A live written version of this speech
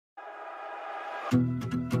Heading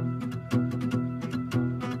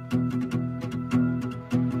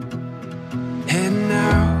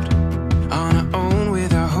out on our own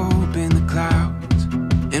with our hope in the clouds,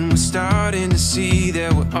 and we're starting to see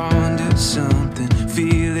that we're onto something.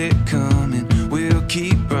 Feel it coming, we'll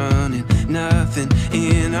keep running, nothing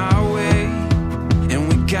in our way, and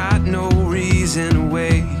we got no reason to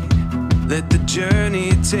wait. Let the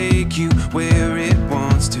journey take you where it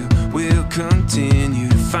wants to. We'll continue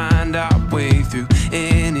to find our way through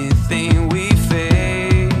anything we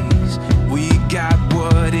face. We got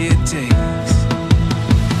what it takes.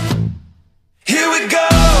 Here we go.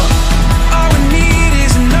 All we need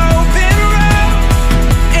is an open road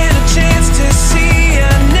and a chance to see a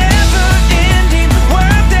never-ending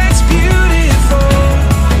world that's beautiful.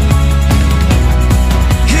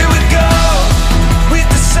 Here we go, with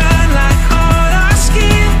the sunlight on our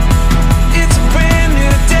skin. It's a brand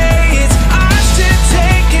new day, it's ours to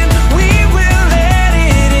take, and we will let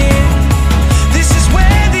it in. This is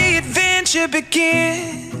where the adventure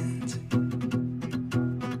begins.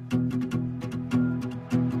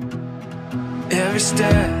 Every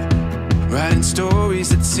step, writing stories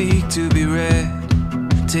that seek to be read.